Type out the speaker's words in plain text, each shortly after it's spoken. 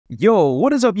Yo,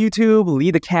 what is up YouTube?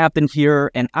 Lee the Captain here,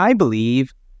 and I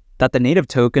believe that the native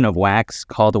token of WAX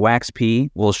called WAXP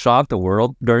will shock the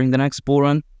world during the next bull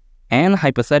run and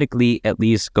hypothetically at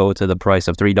least go to the price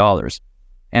of $3.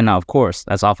 And now, of course,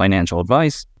 that's all financial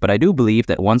advice, but I do believe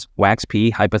that once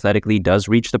WAXP hypothetically does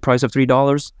reach the price of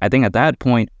 $3, I think at that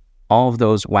point, all of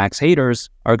those WAX haters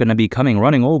are going to be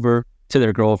running over to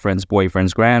their girlfriend's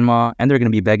boyfriend's grandma, and they're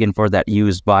going to be begging for that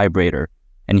used vibrator.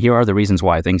 And here are the reasons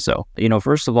why I think so.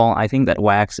 First of all, I think that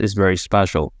WAX is very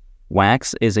special.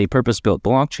 WAX is a purpose-built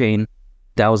blockchain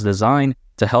that was designed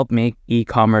to help make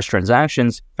e-commerce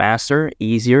transactions faster,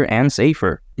 easier, and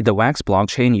safer. The WAX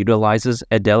blockchain utilizes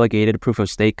a delegated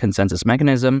proof-of-stake consensus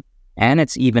mechanism, and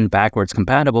it's even backwards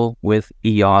compatible with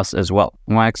EOS as well.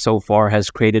 WAX so far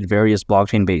has created various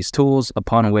blockchain-based tools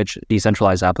upon which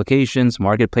decentralized applications,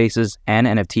 marketplaces, and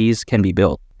NFTs can be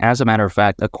built. As a matter of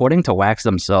fact, according to WAX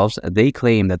themselves, they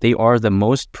claim that they are the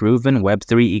most proven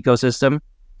Web3 ecosystem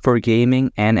for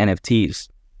gaming and NFTs,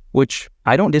 which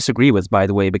I don't disagree with, by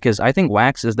the way, because I think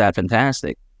WAX is that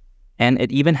fantastic. And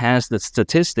it even has the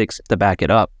statistics to back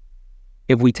it up.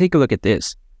 If we take a look at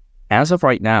this, as of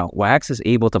right now, WAX is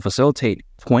able to facilitate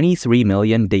 23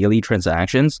 million daily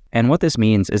transactions, and what this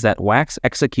means is that WAX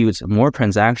executes more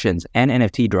transactions and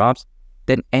NFT drops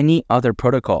than any other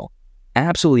protocol.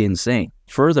 Absolutely insane.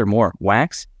 Furthermore,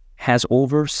 WAX has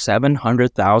over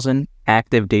 700,000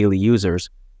 active daily users,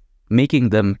 making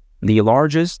them the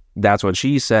largest, that's what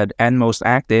she said, and most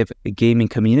active gaming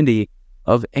community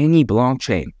of any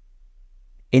blockchain.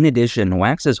 In addition,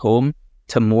 WAX is home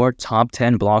to more top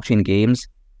 10 blockchain games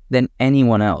than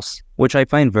anyone else, which I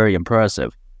find very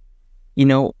impressive.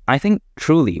 I think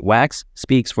truly WAX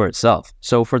speaks for itself.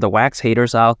 So for the WAX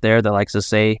haters out there that likes to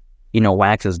say,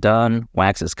 WAX is done,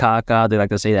 WAX is caca, they like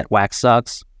to say that WAX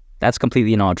sucks. That's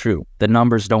completely not true. The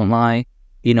numbers don't lie.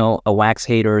 A WAX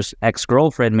hater's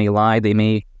ex-girlfriend may lie. They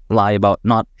may lie about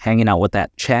not hanging out with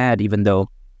that Chad, even though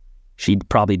she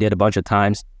probably did a bunch of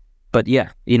times. But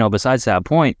yeah, besides that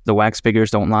point, the WAX figures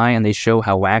don't lie, and they show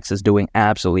how WAX is doing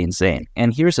absolutely insane.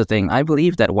 And here's the thing, I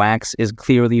believe that WAX is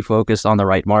clearly focused on the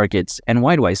right markets. And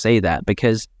why do I say that?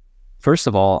 Because first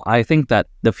of all, I think that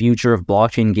the future of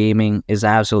blockchain gaming is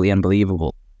absolutely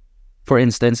unbelievable. For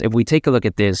instance, if we take a look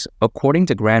at this, according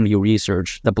to Grandview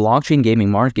Research, the blockchain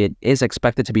gaming market is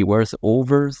expected to be worth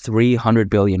over $300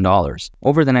 billion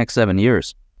over the next 7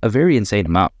 years, a very insane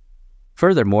amount.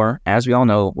 Furthermore, as we all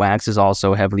know, WAX is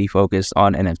also heavily focused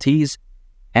on NFTs,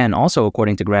 and also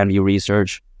according to Grandview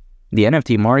Research, the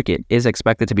NFT market is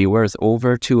expected to be worth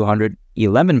over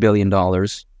 $211 billion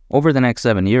over the next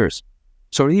 7 years.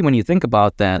 So really, when you think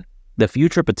about that, the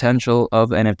future potential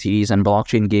of NFTs and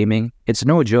blockchain gaming, it's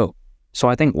no joke. So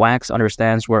I think WAX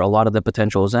understands where a lot of the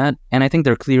potential is at, and I think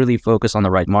they're clearly focused on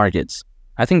the right markets.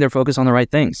 I think they're focused on the right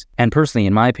things. And personally,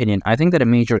 in my opinion, I think that a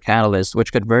major catalyst,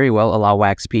 which could very well allow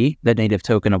WAXP, the native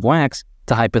token of WAX,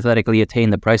 to hypothetically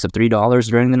attain the price of $3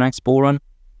 during the next bull run,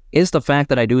 is the fact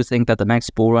that I do think that the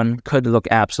next bull run could look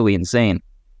absolutely insane.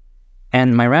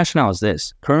 And my rationale is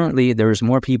this. Currently, there's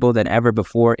more people than ever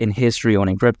before in history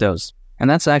owning cryptos. And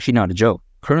that's actually not a joke.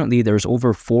 Currently, there's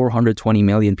over 420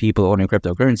 million people owning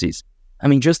cryptocurrencies. I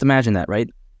mean, just imagine that, right?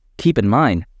 Keep in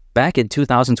mind, back in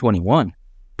 2021,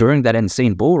 during that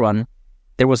insane bull run,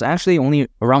 there was actually only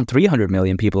around 300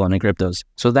 million people owning cryptos.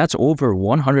 So that's over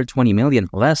 120 million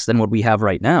less than what we have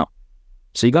right now.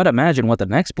 So you got to imagine what the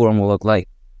next bull run will look like,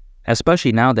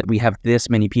 especially now that we have this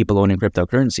many people owning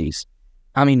cryptocurrencies.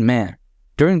 I mean, man,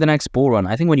 during the next bull run,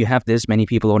 I think when you have this many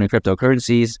people owning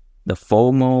cryptocurrencies, the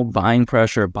FOMO, buying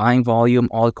pressure, buying volume,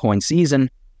 altcoin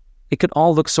season, it could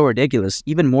all look so ridiculous,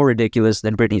 even more ridiculous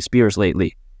than Britney Spears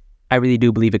lately. I really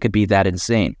do believe it could be that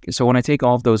insane. So when I take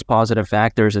all of those positive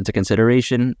factors into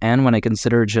consideration, and when I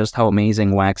consider just how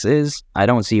amazing WAX is, I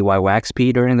don't see why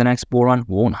WAXP during the next bull run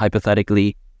won't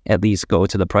hypothetically at least go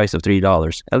to the price of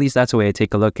 $3. At least that's the way I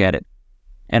take a look at it.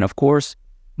 And of course,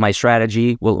 my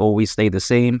strategy will always stay the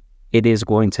same. It is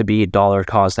going to be dollar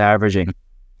cost averaging.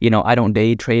 I don't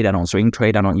day trade, I don't swing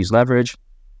trade, I don't use leverage.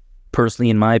 Personally,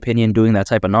 in my opinion, doing that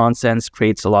type of nonsense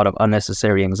creates a lot of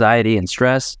unnecessary anxiety and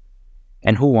stress.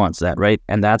 And who wants that, right?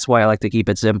 And that's why I like to keep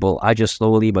it simple. I just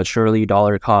slowly but surely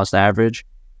dollar cost average.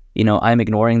 I'm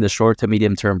ignoring the short to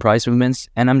medium term price movements,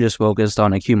 and I'm just focused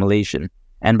on accumulation.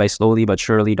 And by slowly but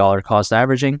surely dollar cost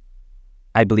averaging,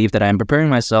 I believe that I am preparing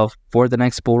myself for the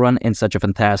next bull run in such a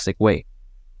fantastic way.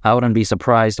 I wouldn't be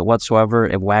surprised whatsoever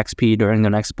if WAXP during the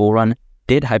next bull run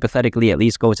did hypothetically at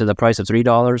least go to the price of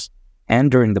 $3, and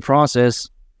during the process,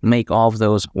 make all of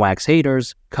those WAX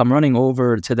haters come running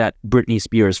over to that Britney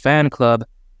Spears fan club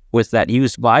with that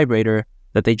used vibrator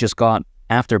that they just got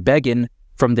after begging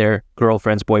from their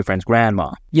girlfriend's boyfriend's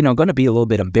grandma. Gonna be a little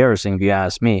bit embarrassing if you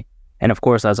ask me. And of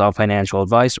course, that's all financial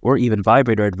advice or even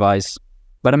vibrator advice.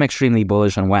 But I'm extremely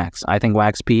bullish on Wax. I think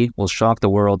WAXP will shock the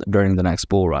world during the next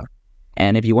bull run.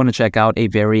 And if you want to check out a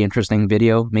very interesting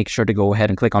video, make sure to go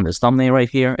ahead and click on this thumbnail right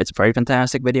here. It's a very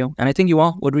fantastic video, and I think you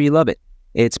all would really love it.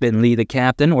 It's been Lee the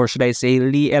Captain, or should I say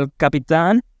Lee El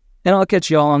Capitan? And I'll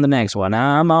catch you all on the next one.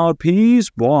 I'm out.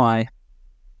 Peace. Bye.